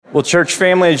Well, church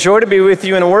family, a joy to be with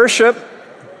you in worship.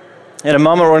 In a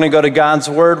moment, we're going to go to God's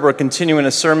Word. We're continuing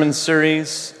a sermon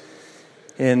series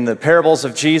in the parables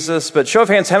of Jesus. But show of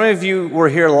hands, how many of you were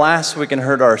here last week and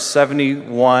heard our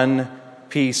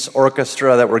 71-piece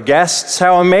orchestra that were guests?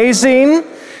 How amazing.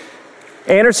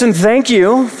 Anderson, thank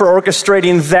you for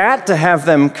orchestrating that, to have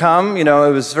them come. You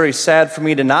know, it was very sad for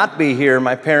me to not be here.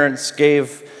 My parents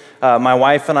gave my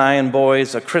wife and I and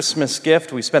boys a Christmas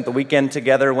gift. We spent the weekend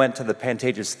together, went to the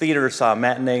Pantages Theater, saw a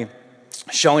matinee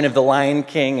showing of The Lion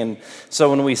King. And so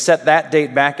when we set that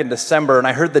date back in December and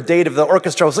I heard the date of the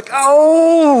orchestra, I was like,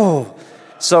 oh!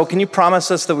 So can you promise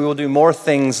us that we will do more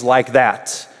things like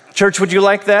that? Church, would you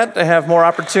like that, to have more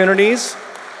opportunities?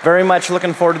 Very much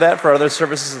looking forward to that for other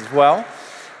services as well.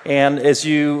 And as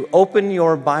you open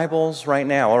your Bibles right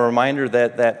now, a reminder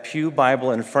that that pew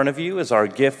Bible in front of you is our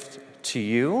gift to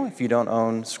you. If you don't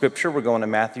own Scripture, we're going to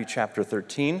Matthew chapter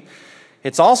 13.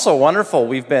 It's also wonderful.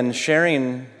 We've been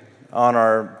sharing on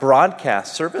our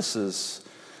broadcast services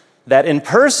that in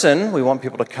person, we want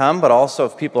people to come, but also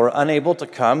if people are unable to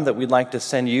come, that we'd like to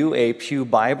send you a pew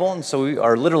Bible. And so we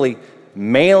are literally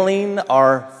mailing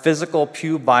our physical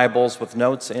pew Bibles with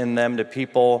notes in them to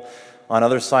people on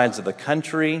other sides of the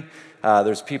country.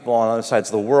 There's people on other sides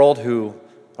of the world who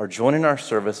are joining our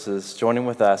services, joining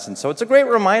with us. And so it's a great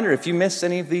reminder. If you miss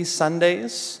any of these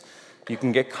Sundays, you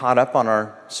can get caught up on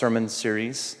our sermon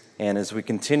series. And as we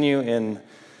continue in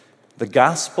the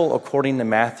Gospel according to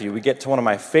Matthew, we get to one of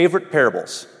my favorite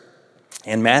parables.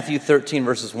 And Matthew 13,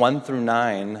 verses 1 through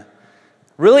 9,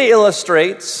 really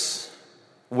illustrates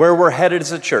where we're headed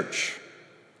as a church.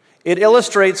 It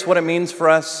illustrates what it means for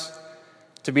us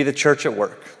to be the church at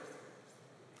work.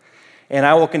 And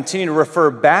I will continue to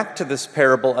refer back to this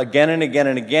parable again and again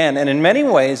and again. And in many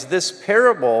ways, this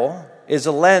parable is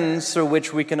a lens through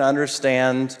which we can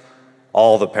understand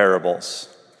all the parables.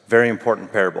 Very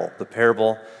important parable, the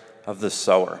parable of the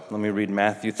sower. Let me read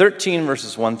Matthew 13,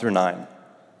 verses 1 through 9.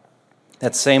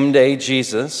 That same day,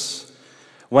 Jesus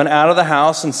went out of the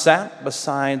house and sat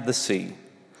beside the sea.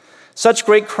 Such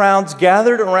great crowds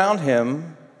gathered around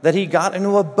him that he got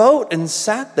into a boat and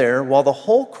sat there while the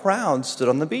whole crowd stood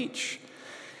on the beach.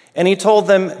 And he told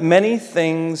them many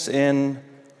things in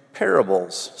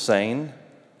parables, saying,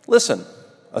 "Listen,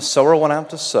 a sower went out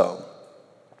to sow.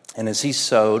 And as he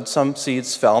sowed, some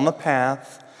seeds fell on the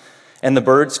path, and the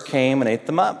birds came and ate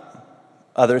them up.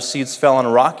 Other seeds fell on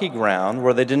rocky ground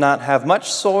where they did not have much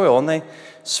soil, and they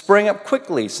sprang up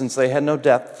quickly since they had no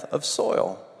depth of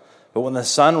soil. But when the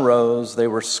sun rose, they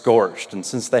were scorched, and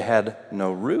since they had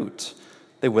no root,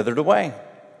 they withered away.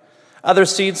 Other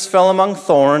seeds fell among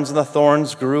thorns, and the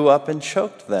thorns grew up and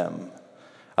choked them.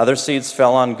 Other seeds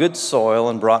fell on good soil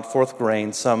and brought forth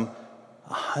grain, some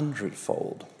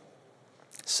 100-fold,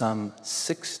 some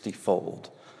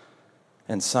 60-fold,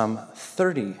 and some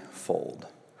 30-fold.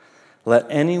 Let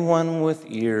anyone with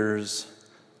ears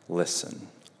listen."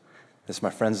 This,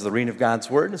 my friends, is the reading of God's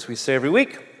Word, as we say every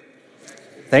week.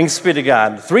 Thanks be to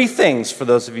God. 3 things for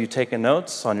those of you taking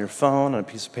notes on your phone, on a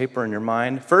piece of paper in your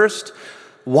mind. First,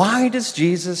 why does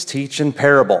Jesus teach in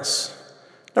parables?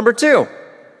 Number 2,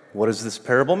 what does this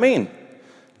parable mean?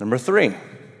 Number 3,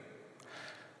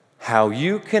 how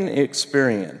you can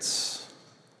experience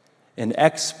an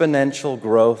exponential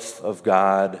growth of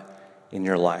God in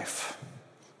your life.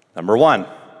 Number 1,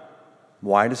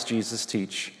 why does Jesus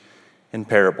teach in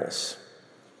parables?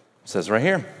 It says right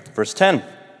here, verse 10.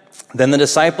 Then the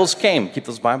disciples came. Keep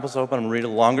those Bibles open. I'm going to read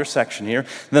a longer section here.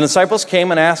 The disciples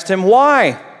came and asked him,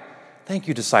 "Why?" Thank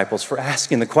you, disciples, for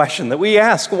asking the question that we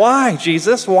ask. Why,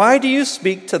 Jesus? Why do you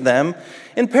speak to them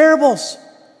in parables?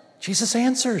 Jesus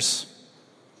answers,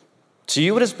 "To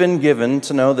you it has been given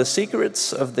to know the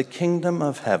secrets of the kingdom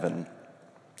of heaven,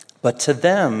 but to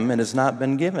them it has not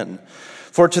been given.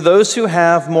 For to those who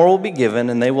have, more will be given,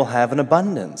 and they will have an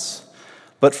abundance.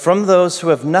 But from those who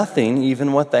have nothing,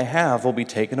 even what they have will be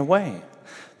taken away.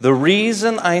 The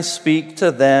reason I speak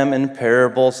to them in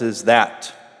parables is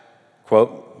that,"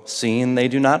 quote, "seeing they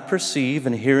do not perceive,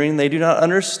 and hearing they do not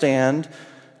understand,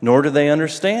 nor do they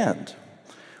understand.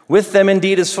 With them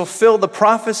indeed is fulfilled the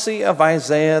prophecy of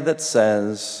Isaiah that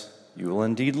says, you will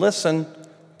indeed listen,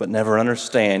 but never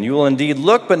understand. You will indeed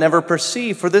look, but never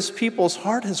perceive. For this people's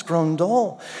heart has grown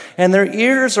dull, and their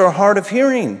ears are hard of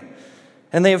hearing.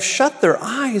 And they have shut their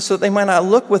eyes so that they might not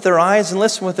look with their eyes and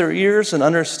listen with their ears and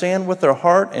understand with their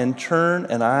heart and turn,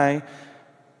 and I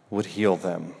would heal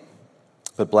them.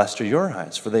 But blessed are your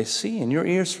eyes, for they see, and your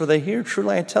ears, for they hear.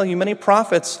 Truly I tell you, many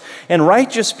prophets and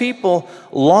righteous people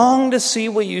long to see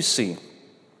what you see,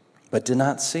 but did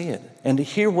not see it, and to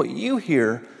hear what you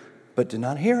hear, but did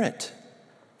not hear it.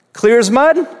 Clear as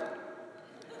mud?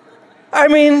 I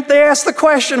mean, they ask the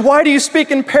question, why do you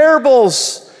speak in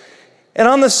parables? And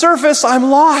on the surface, I'm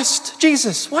lost.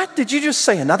 Jesus, what? Did you just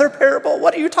say another parable?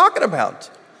 What are you talking about?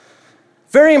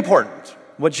 Very important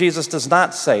what Jesus does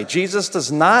not say. Jesus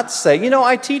does not say,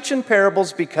 I teach in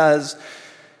parables because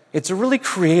it's a really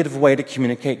creative way to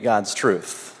communicate God's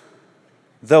truth.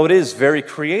 Though it is very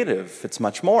creative, it's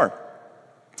much more.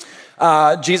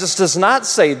 Jesus does not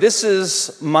say, this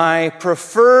is my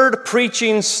preferred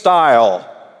preaching style.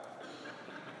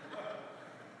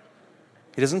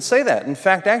 He doesn't say that. In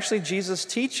fact, actually, Jesus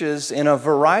teaches in a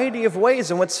variety of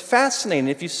ways. And what's fascinating,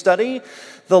 if you study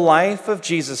the life of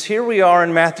Jesus, here we are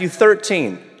in Matthew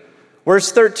 13.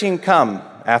 Where's 13 come?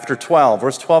 After 12.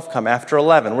 Where's 12 come? After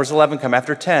 11. Where's 11 come?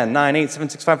 After 10, 9, 8, 7,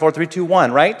 6, 5, 4, 3, 2,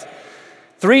 1, right?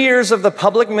 3 years of the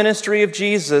public ministry of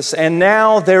Jesus, and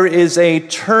now there is a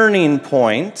turning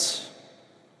point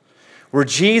where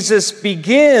Jesus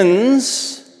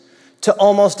begins to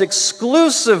almost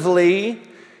exclusively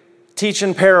teach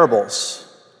in parables.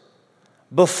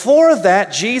 Before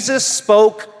that, Jesus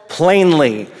spoke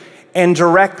plainly and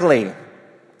directly.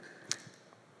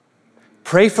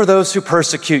 Pray for those who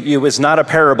persecute you is not a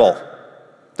parable.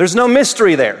 There's no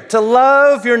mystery there. To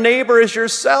love your neighbor as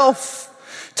yourself,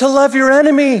 to love your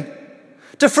enemy,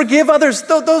 to forgive others,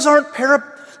 those aren't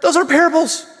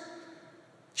parables.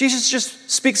 Jesus just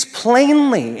speaks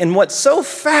plainly. And what's so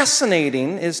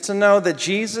fascinating is to know that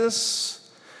Jesus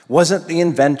wasn't the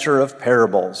inventor of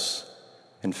parables.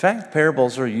 In fact,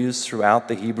 parables are used throughout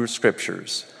the Hebrew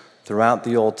Scriptures, throughout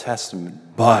the Old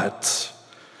Testament. But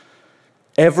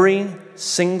every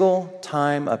single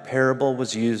time a parable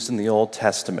was used in the Old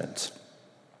Testament,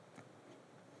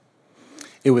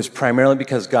 it was primarily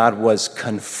because God was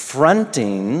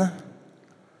confronting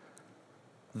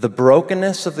the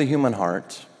brokenness of the human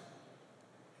heart,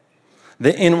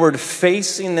 the inward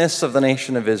facingness of the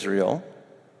nation of Israel,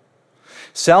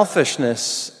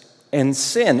 selfishness and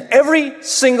sin. Every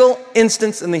single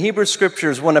instance in the Hebrew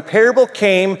Scriptures, when a parable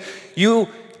came, you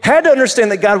had to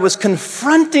understand that God was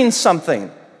confronting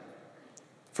something.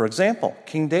 For example,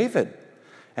 King David,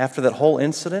 after that whole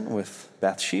incident with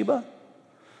Bathsheba,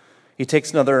 he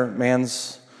takes another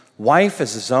man's wife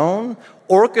as his own,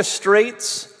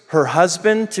 orchestrates her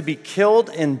husband to be killed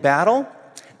in battle.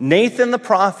 Nathan the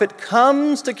prophet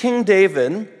comes to King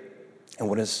David, and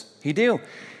what does he do?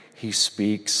 He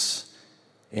speaks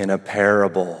in a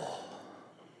parable.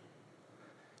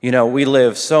 We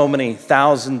live so many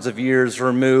thousands of years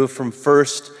removed from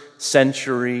first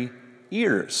century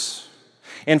ears.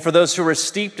 And for those who were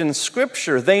steeped in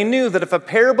Scripture, they knew that if a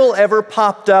parable ever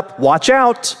popped up, watch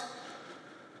out.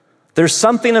 There's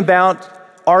something about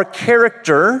our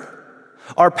character,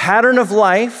 our pattern of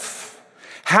life,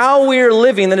 how we are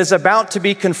living that is about to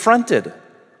be confronted.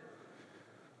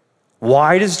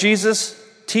 Why does Jesus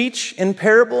teach in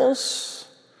parables?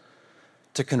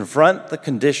 To confront the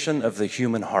condition of the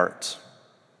human heart.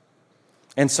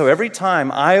 And so every time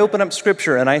I open up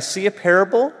Scripture and I see a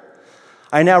parable,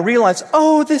 I now realize,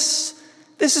 this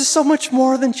is so much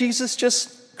more than Jesus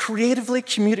just creatively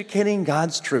communicating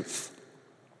God's truth.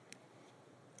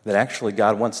 That actually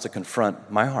God wants to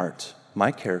confront my heart,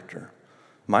 my character,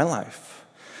 my life.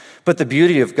 But the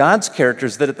beauty of God's character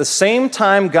is that at the same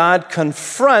time God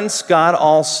confronts, God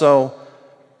also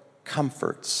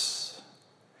comforts.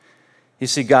 You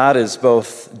see, God is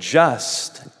both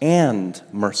just and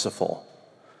merciful.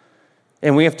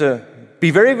 And we have to be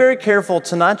very, very careful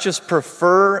to not just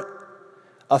prefer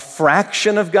a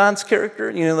fraction of God's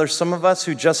character. There's some of us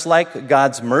who just like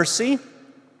God's mercy,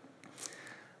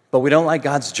 but we don't like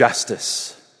God's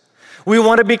justice. We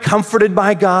want to be comforted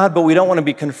by God, but we don't want to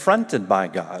be confronted by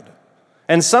God.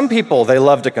 And some people, they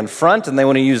love to confront, and they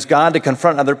want to use God to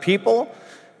confront other people,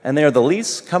 and they are the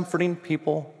least comforting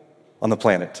people on the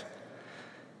planet.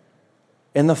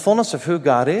 In the fullness of who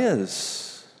God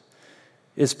is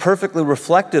perfectly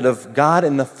reflected of God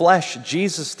in the flesh,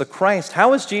 Jesus the Christ.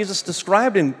 How is Jesus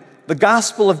described in the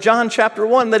Gospel of John chapter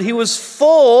 1? That he was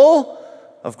full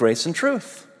of grace and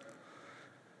truth.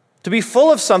 To be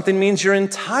full of something means you're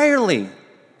entirely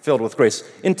filled with grace,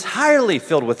 entirely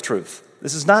filled with truth.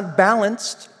 This is not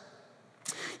balanced.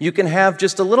 You can have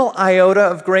just a little iota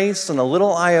of grace and a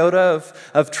little iota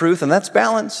of truth, and that's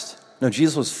balanced. No,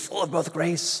 Jesus was full of both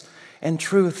grace and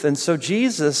truth. And so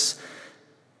Jesus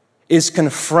is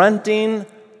confronting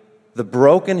the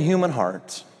broken human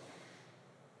heart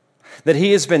that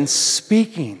he has been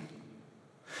speaking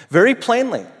very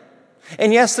plainly.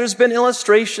 And yes, there's been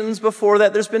illustrations before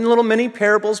that. There's been little mini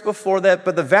parables before that.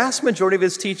 But the vast majority of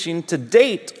his teaching to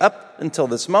date, up until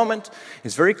this moment,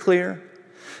 is very clear.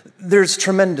 There's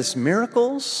tremendous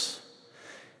miracles.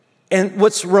 And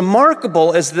what's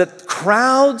remarkable is that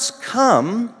crowds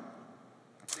come,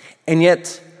 and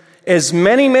yet as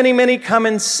many, many, many come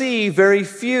and see, very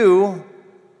few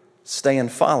stay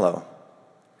and follow.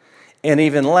 And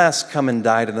even less come and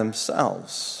die to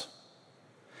themselves.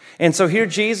 And so here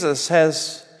Jesus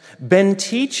has been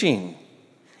teaching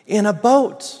in a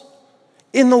boat,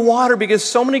 in the water, because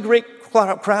so many great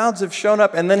crowds have shown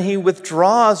up, and then he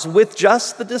withdraws with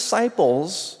just the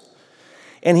disciples,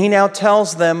 and he now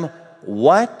tells them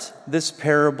what this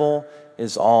parable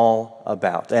is all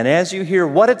about. And as you hear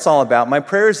what it's all about, my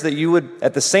prayer is that you would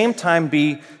at the same time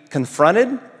be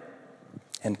confronted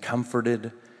and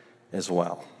comforted as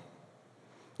well.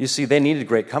 You see, they needed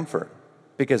great comfort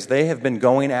because they have been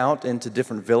going out into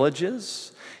different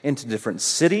villages, into different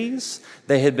cities.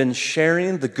 They had been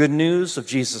sharing the good news of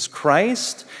Jesus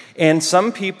Christ. And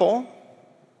some people,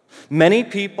 many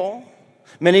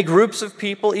groups of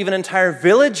people, even entire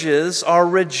villages are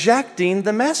rejecting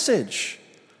the message.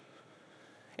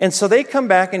 And so they come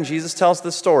back and Jesus tells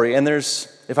the story. And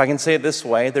there's, if I can say it this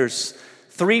way, there's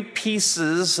 3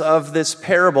 pieces of this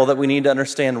parable that we need to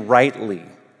understand rightly.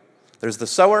 There's the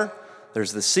sower,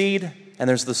 there's the seed, and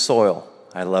there's the soil.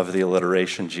 I love the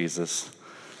alliteration, Jesus.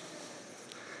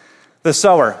 The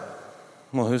sower.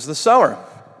 Well, who's the sower?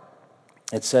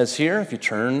 It says here, if you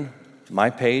turn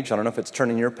my page, I don't know if it's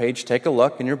turning your page, take a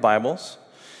look in your Bibles.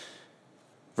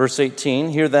 Verse 18,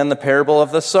 hear then the parable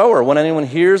of the sower. When anyone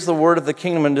hears the word of the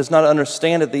kingdom and does not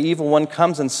understand it, the evil one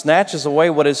comes and snatches away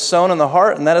what is sown in the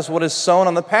heart, and that is what is sown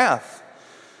on the path.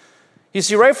 You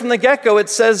see, right from the get-go, it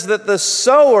says that the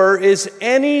sower is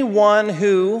anyone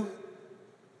who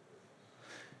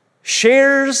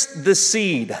shares the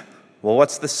seed. Well,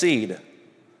 what's the seed?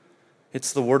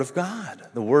 It's the Word of God,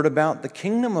 the Word about the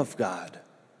kingdom of God.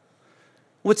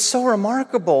 What's so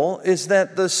remarkable is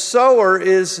that the sower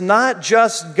is not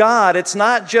just God, it's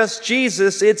not just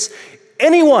Jesus, it's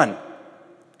anyone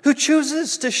who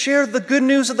chooses to share the good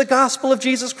news of the gospel of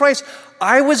Jesus Christ.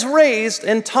 I was raised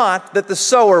and taught that the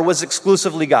sower was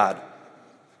exclusively God.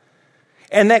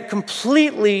 And that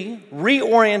completely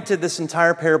reoriented this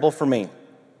entire parable for me.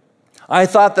 I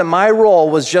thought that my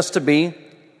role was just to be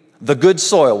the good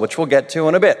soil, which we'll get to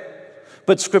in a bit.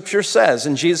 But Scripture says,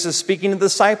 and Jesus is speaking to the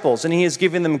disciples, and he is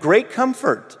giving them great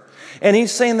comfort. And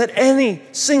he's saying that any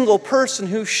single person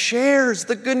who shares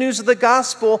the good news of the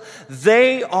gospel,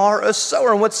 they are a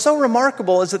sower. And what's so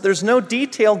remarkable is that there's no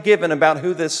detail given about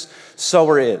who this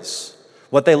sower is,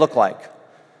 what they look like,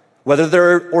 whether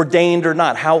they're ordained or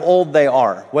not, how old they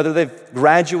are, whether they've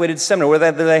graduated seminary,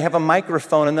 whether they have a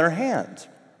microphone in their hand.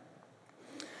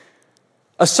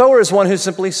 A sower is one who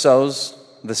simply sows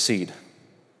the seed.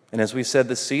 And as we said,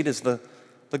 the seed is the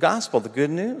gospel, the good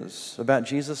news about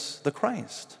Jesus the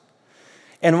Christ.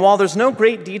 And while there's no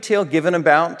great detail given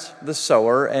about the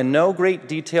sower and no great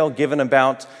detail given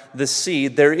about the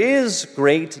seed, there is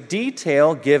great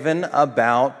detail given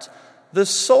about the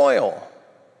soil.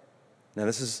 Now,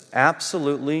 this is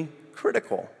absolutely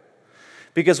critical.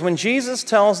 Because when Jesus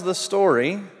tells the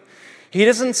story, he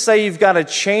doesn't say you've got to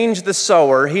change the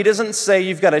sower. He doesn't say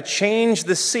you've got to change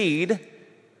the seed.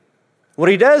 What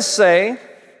he does say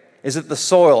is that the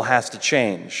soil has to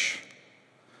change.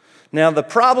 Now, the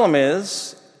problem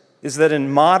is that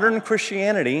in modern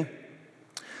Christianity,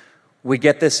 we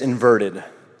get this inverted,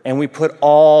 and we put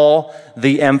all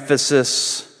the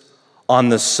emphasis on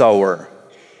the sower.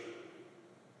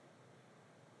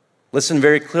 Listen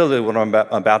very clearly to what I'm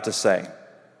about to say.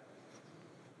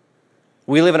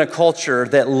 We live in a culture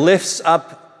that lifts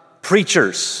up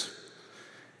preachers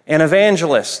and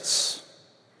evangelists,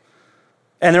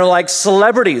 and they're like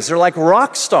celebrities, they're like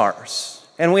rock stars,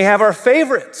 and we have our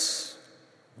favorites.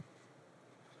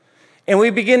 And we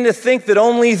begin to think that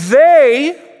only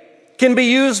they can be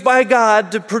used by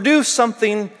God to produce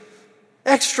something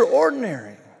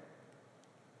extraordinary.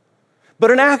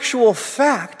 But in actual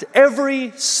fact,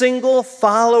 every single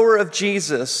follower of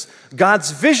Jesus,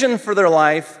 God's vision for their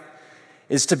life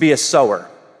is to be a sower.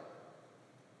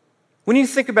 When you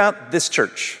think about this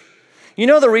church, you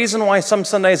know the reason why some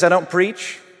Sundays I don't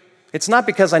preach? It's not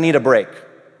because I need a break.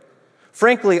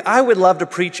 Frankly, I would love to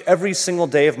preach every single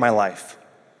day of my life.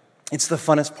 It's the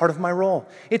funnest part of my role.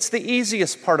 It's the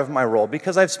easiest part of my role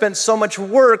because I've spent so much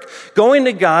work going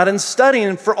to God and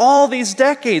studying for all these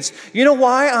decades. You know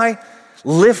why I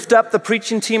lift up the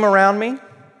preaching team around me?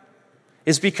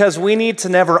 Is because we need to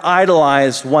never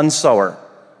idolize one sower.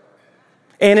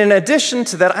 And in addition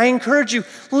to that, I encourage you,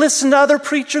 listen to other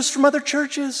preachers from other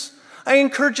churches. I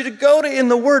encourage you to go to In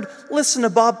the Word, listen to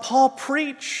Bob Paul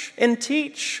preach and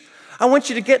teach. I want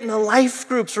you to get into life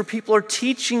groups where people are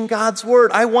teaching God's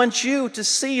word. I want you to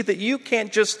see that you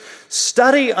can't just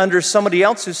study under somebody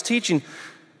else who's teaching,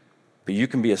 but you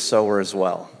can be a sower as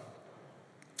well.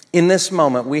 In this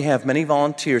moment, we have many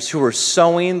volunteers who are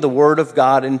sowing the word of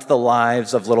God into the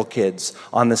lives of little kids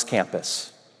on this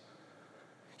campus.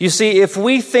 You see, if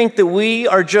we think that we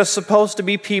are just supposed to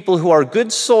be people who are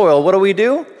good soil, what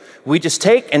do? We just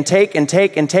take and take and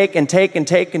take and take and take and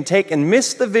take and take and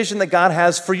miss the vision that God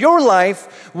has for your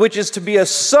life, which is to be a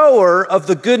sower of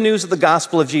the good news of the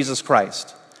gospel of Jesus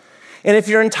Christ. And if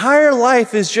your entire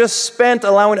life is just spent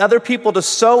allowing other people to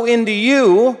sow into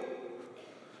you,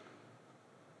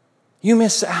 you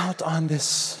miss out on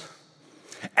this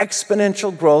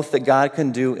exponential growth that God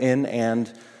can do in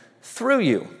and through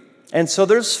you. And so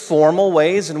there's formal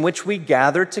ways in which we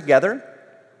gather together,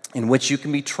 in which you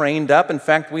can be trained up. In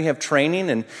fact, we have training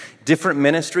in different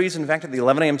ministries. In fact, at the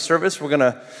 11 a.m. service, we're going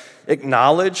to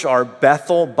acknowledge our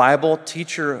Bethel Bible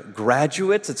teacher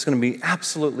graduates. It's going to be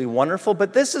absolutely wonderful.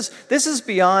 But this is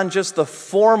beyond just the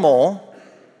formal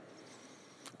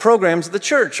programs of the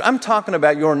church. I'm talking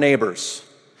about your neighbors,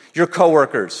 your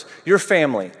coworkers, your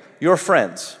family, your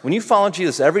friends. When you follow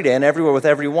Jesus every day and everywhere with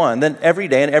everyone, then every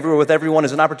day and everywhere with everyone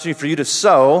is an opportunity for you to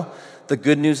sow the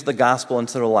good news of the gospel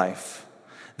into their life.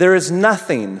 There is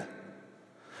nothing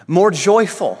more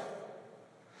joyful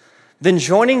than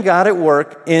joining God at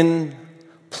work in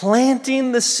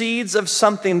planting the seeds of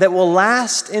something that will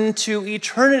last into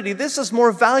eternity. This is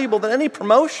more valuable than any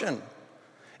promotion,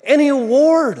 any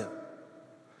award.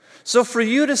 So for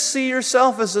you to see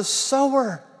yourself as a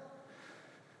sower,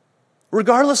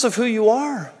 regardless of who you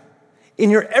are,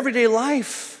 in your everyday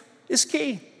life is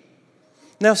key.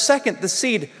 Now, second, the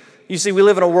seed. You see, we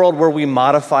live in a world where we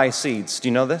modify seeds. Do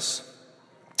you know this?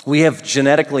 We have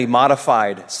genetically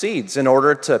modified seeds in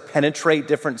order to penetrate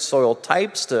different soil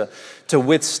types, to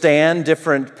withstand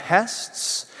different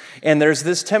pests. And there's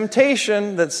this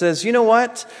temptation that says, you know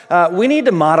what? We need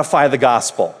to modify the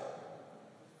gospel.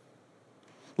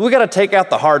 We got to take out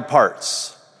the hard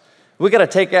parts. We got to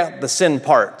take out the sin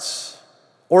parts.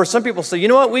 Or some people say, you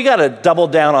know what? We got to double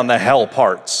down on the hell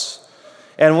parts.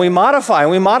 And we modify,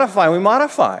 and we modify, and we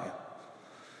modify.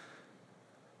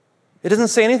 It doesn't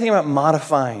say anything about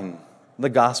modifying the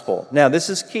gospel. Now, this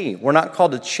is key. We're not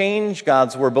called to change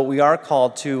God's word, but we are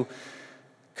called to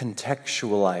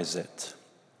contextualize it.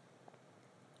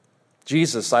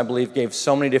 Jesus, I believe, gave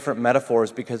so many different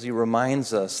metaphors because he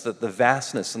reminds us that the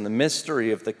vastness and the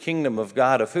mystery of the kingdom of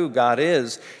God, of who God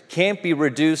is, can't be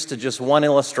reduced to just one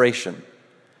illustration.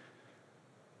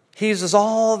 He uses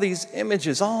all these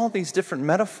images, all these different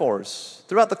metaphors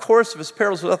throughout the course of his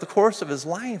parables, throughout the course of his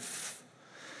life.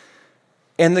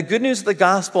 And the good news of the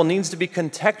gospel needs to be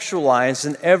contextualized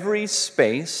in every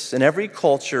space, in every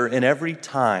culture, in every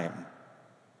time,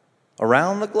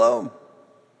 around the globe.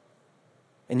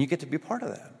 And you get to be part of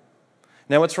that.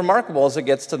 Now, what's remarkable is it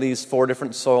gets to these 4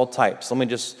 different soil types. Let me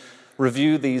just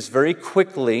review these very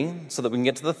quickly so that we can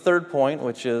get to the third point,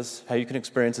 which is how you can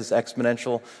experience this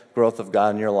exponential growth of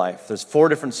God in your life. There's 4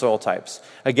 different soil types.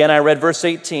 Again, I read verse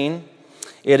 18.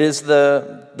 It is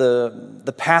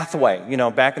the pathway. You know,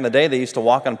 back in the day, they used to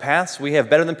walk on paths. We have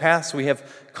better than paths. We have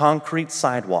concrete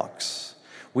sidewalks.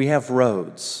 We have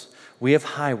roads. We have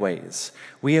highways.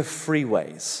 We have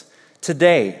freeways.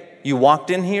 Today, you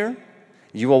walked in here,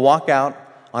 you will walk out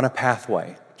on a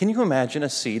pathway. Can you imagine a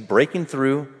seed breaking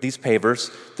through these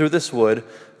pavers, through this wood,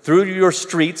 through your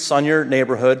streets on your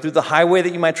neighborhood, through the highway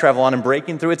that you might travel on and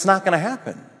breaking through? It's not going to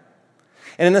happen.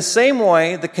 And in the same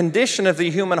way, the condition of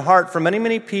the human heart for many,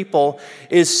 many people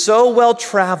is so well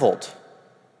traveled,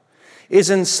 is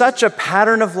in such a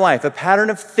pattern of life, a pattern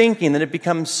of thinking, that it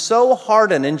becomes so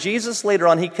hardened. And Jesus later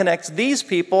on, he connects these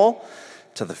people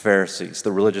to the Pharisees,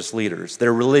 the religious leaders.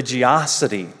 Their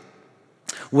religiosity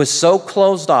was so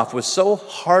closed off, was so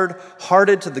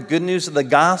hard-hearted to the good news of the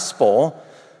gospel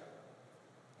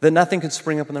that nothing could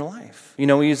spring up in their life. You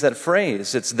know, we use that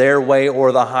phrase, it's their way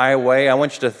or the highway. I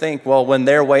want you to think, well, when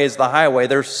their way is the highway,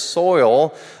 their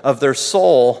soil of their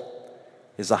soul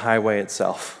is the highway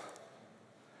itself.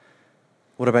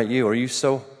 What about you? Are you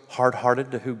so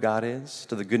hard-hearted to who God is,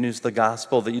 to the good news of the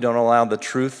gospel, that you don't allow the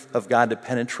truth of God to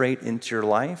penetrate into your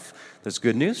life? There's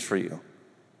good news for you.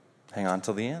 Hang on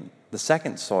till the end. The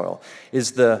second soil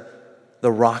is the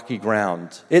rocky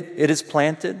ground. It is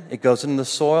planted, it goes into the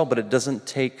soil, but it doesn't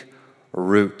take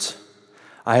root.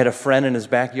 I had a friend in his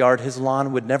backyard, his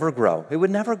lawn would never grow. It would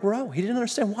never grow. He didn't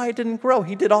understand why it didn't grow.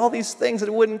 He did all these things and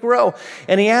it wouldn't grow.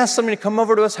 And he asked somebody to come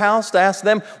over to his house to ask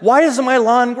them, why doesn't my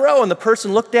lawn grow? And the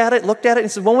person looked at it,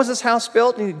 and said, when was this house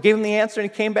built? And he gave him the answer,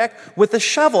 and he came back with a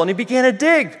shovel and he began to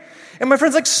dig. And my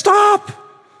friend's like, stop!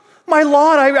 My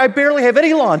lawn, I barely have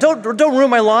any lawn. Don't ruin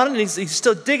my lawn. And he's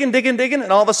still digging,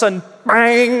 and all of a sudden,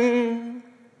 bang!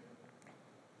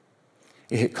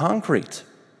 It hit concrete.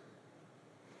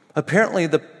 Apparently,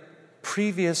 the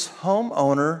previous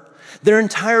homeowner, their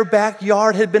entire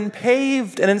backyard had been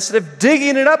paved, and instead of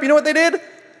digging it up, you know what they did?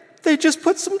 They just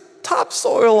put some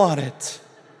topsoil on it.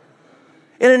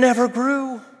 And it never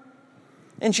grew.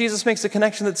 And Jesus makes a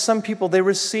connection that some people, they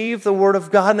receive the word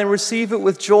of God and they receive it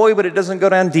with joy, but it doesn't go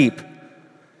down deep.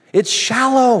 It's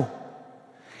shallow.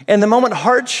 And the moment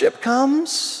hardship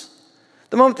comes,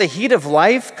 the moment the heat of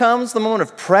life comes, the moment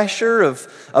of pressure,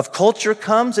 of culture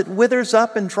comes, it withers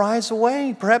up and dries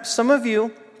away. Perhaps some of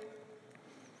you,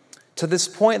 to this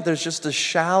point, there's just a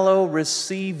shallow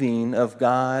receiving of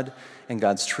God and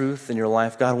God's truth in your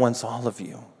life. God wants all of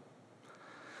you.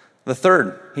 The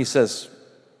third, he says,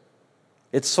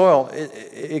 it's soil.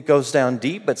 It goes down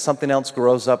deep, but something else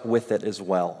grows up with it as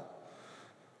well.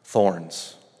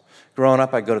 Thorns. Growing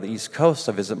up, I go to the East Coast.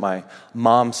 I visit my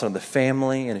mom's side of the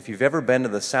family. And if you've ever been to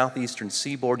the southeastern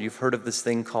seaboard, you've heard of this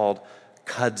thing called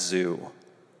kudzu.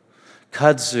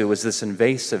 Kudzu is this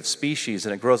invasive species,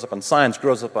 and it grows up on signs,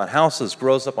 grows up on houses,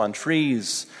 grows up on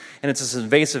trees. And it's this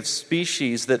invasive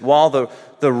species that while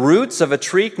the roots of a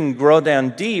tree can grow down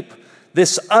deep,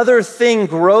 this other thing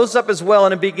grows up as well,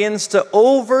 and it begins to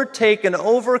overtake and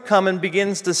overcome and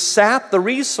begins to sap the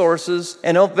resources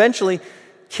and eventually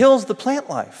kills the plant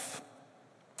life.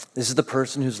 This is the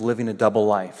person who's living a double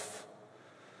life.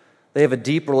 They have a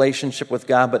deep relationship with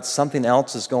God, but something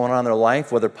else is going on in their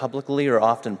life, whether publicly or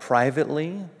often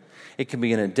privately. It can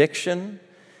be an addiction.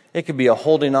 It could be a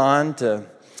holding on to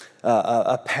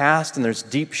a past, and there's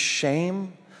deep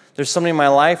shame. There's somebody in my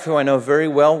life who I know very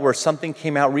well where something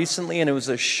came out recently and it was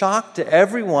a shock to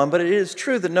everyone, but it is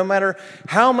true that no matter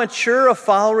how mature a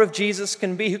follower of Jesus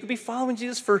can be, who could be following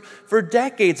Jesus for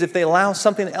decades, if they allow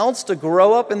something else to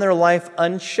grow up in their life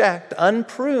unchecked,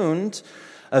 unpruned,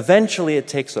 eventually it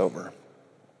takes over.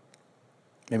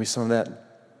 Maybe some of that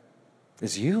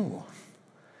is you.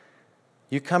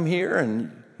 You come here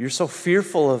and you're so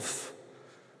fearful of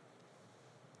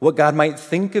what God might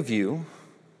think of you,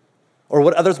 or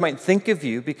what others might think of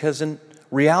you, because in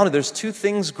reality, there's two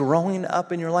things growing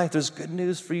up in your life. There's good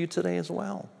news for you today as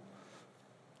well,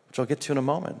 which I'll get to in a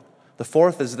moment. The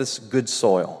fourth is this good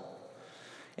soil.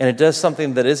 And it does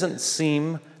something that doesn't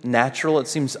seem natural. It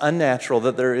seems unnatural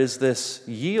that there is this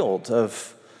yield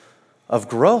of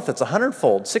growth. It's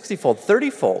 100-fold, 60-fold,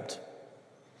 30-fold.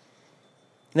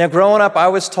 Now, growing up, I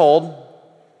was told,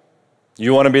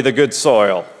 you want to be the good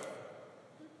soil.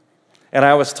 And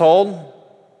I was told,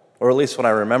 or at least what I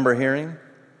remember hearing,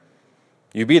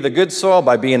 you be the good soil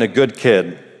by being a good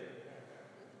kid.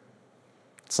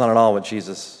 It's not at all what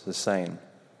Jesus is saying.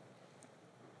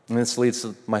 And this leads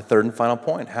to my third and final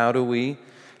point. How do we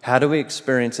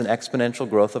experience an exponential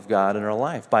growth of God in our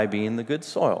life? By being the good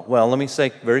soil. Well, let me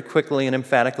say very quickly and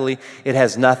emphatically, it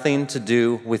has nothing to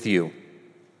do with you.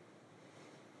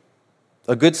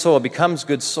 A good soil becomes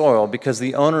good soil because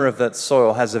the owner of that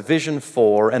soil has a vision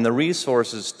for and the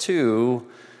resources to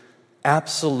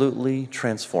absolutely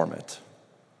transform it.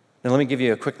 Now let me give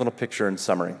you a quick little picture in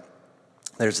summary.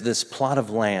 There's this plot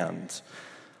of land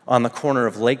on the corner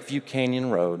of Lakeview Canyon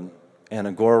Road and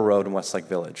Agora Road in Westlake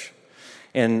Village.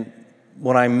 And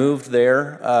when I moved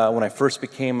there, when I first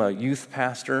became a youth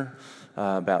pastor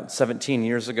about 18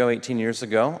 years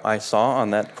ago, I saw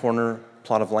on that corner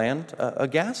plot of land a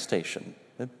gas station.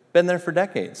 It'd been there for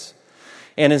decades.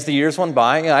 And as the years went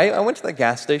by, I went to the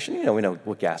gas station. You know, we know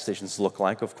what gas stations look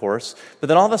like, of course. But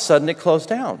then all of a sudden, it closed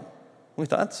down. We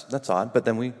thought, that's odd. But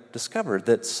then we discovered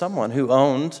that someone who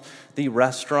owned the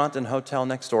restaurant and hotel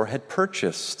next door had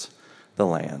purchased the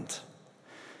land.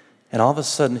 And all of a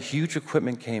sudden, huge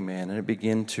equipment came in, and it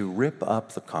began to rip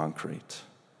up the concrete.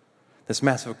 This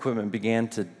massive equipment began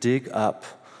to dig up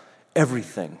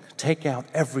everything, take out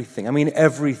everything. I mean,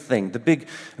 everything.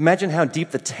 Imagine how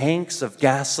deep the tanks of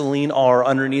gasoline are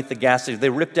underneath the gas station. They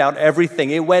ripped out everything.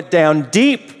 It went down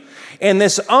deep. And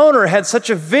this owner had such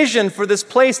a vision for this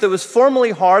place that was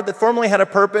formerly hard, that formerly had a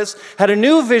purpose, had a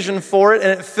new vision for it,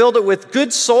 and it filled it with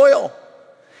good soil.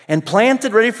 And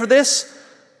planted, ready for this?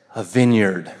 A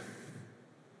vineyard.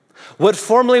 What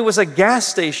formerly was a gas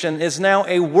station is now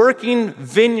a working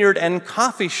vineyard and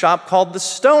coffee shop called the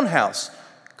Stonehouse.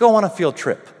 Go on a field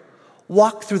trip.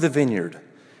 Walk through the vineyard.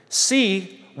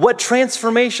 See what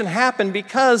transformation happened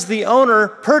because the owner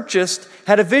purchased,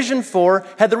 had a vision for,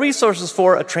 had the resources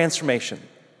for a transformation.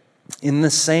 In the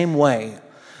same way,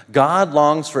 God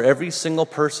longs for every single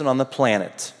person on the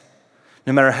planet,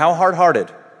 no matter how hard-hearted,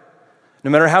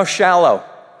 no matter how shallow,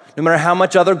 no matter how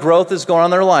much other growth is going on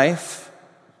in their life,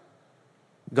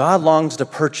 God longs to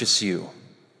purchase you.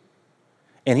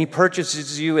 And he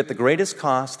purchases you at the greatest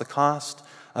cost, the cost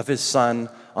of his Son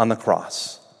on the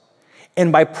cross.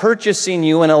 And by purchasing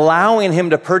you and allowing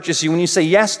him to purchase you, when you say,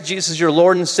 yes, Jesus is your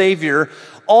Lord and Savior,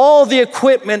 all the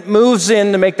equipment moves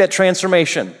in to make that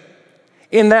transformation.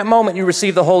 In that moment, you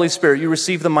receive the Holy Spirit, you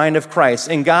receive the mind of Christ,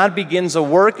 and God begins a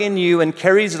work in you and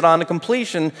carries it on to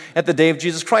completion at the day of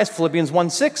Jesus Christ, Philippians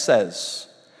 1:6 says.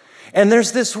 And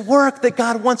there's this work that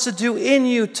God wants to do in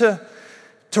you to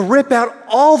rip out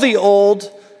all the old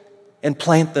and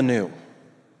plant the new.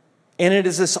 And it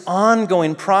is this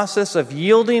ongoing process of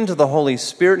yielding to the Holy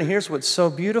Spirit. And here's what's so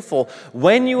beautiful.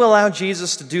 When you allow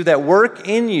Jesus to do that work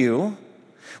in you,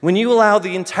 when you allow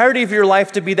the entirety of your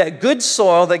life to be that good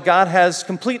soil that God has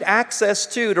complete access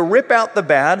to rip out the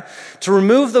bad, to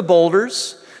remove the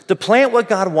boulders, to plant what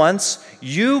God wants,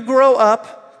 you grow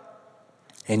up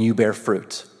and you bear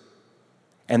fruit.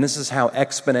 And this is how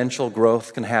exponential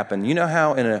growth can happen. You know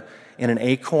how in an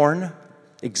acorn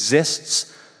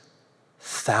exists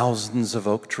thousands of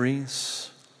oak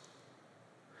trees?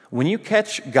 When you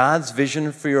catch God's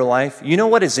vision for your life, you know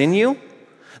what is in you?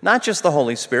 Not just the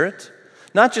Holy Spirit,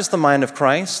 not just the mind of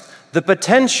Christ, the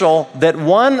potential that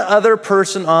one other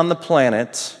person on the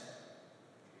planet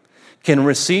can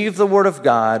receive the Word of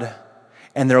God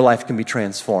and their life can be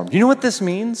transformed. You know what this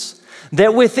means?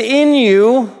 That within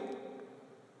you,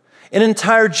 an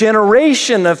entire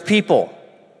generation of people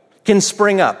can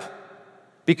spring up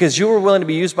because you were willing to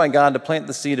be used by God to plant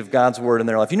the seed of God's Word in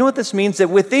their life. You know what this means? That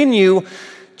within you,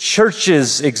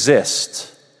 churches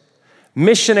exist.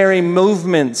 Missionary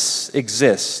movements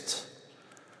exist.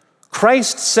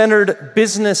 Christ-centered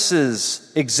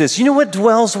businesses exist. You know what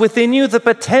dwells within you? The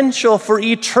potential for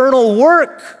eternal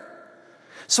work.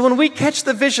 So when we catch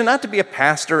the vision, not to be a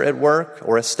pastor at work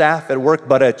or a staff at work,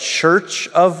 but a church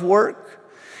of work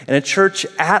and a church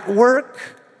at work,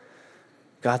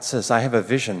 God says, I have a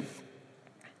vision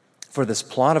for this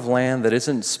plot of land that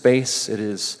isn't space, it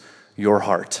is your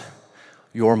heart,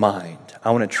 your mind.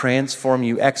 I want to transform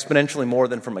you exponentially more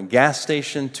than from a gas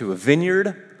station to a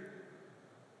vineyard.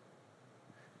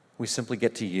 We simply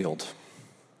get to yield.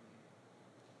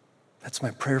 That's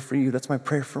my prayer for you. That's my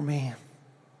prayer for me.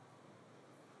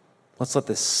 Let's let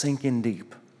this sink in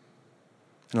deep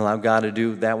and allow God to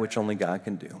do that which only God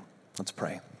can do. Let's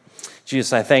pray.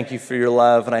 Jesus, I thank you for your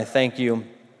love, and I thank you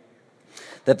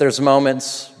that there's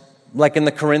moments like in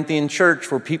the Corinthian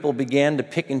church where people began to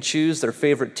pick and choose their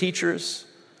favorite teachers.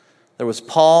 There was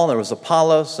Paul, there was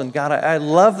Apollos, and God, I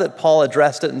love that Paul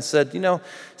addressed it and said,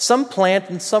 some plant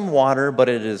and some water, but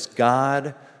it is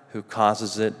God who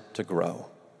causes it to grow.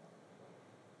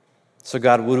 So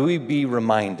God, would we be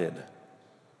reminded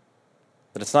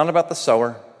that it's not about the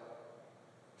sower,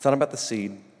 it's not about the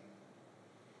seed,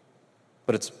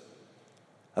 but it's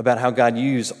about how God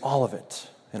used all of it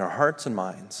in our hearts and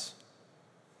minds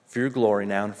for your glory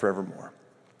now and forevermore.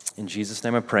 In Jesus'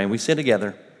 name I pray, and we say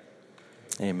together,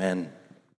 amen.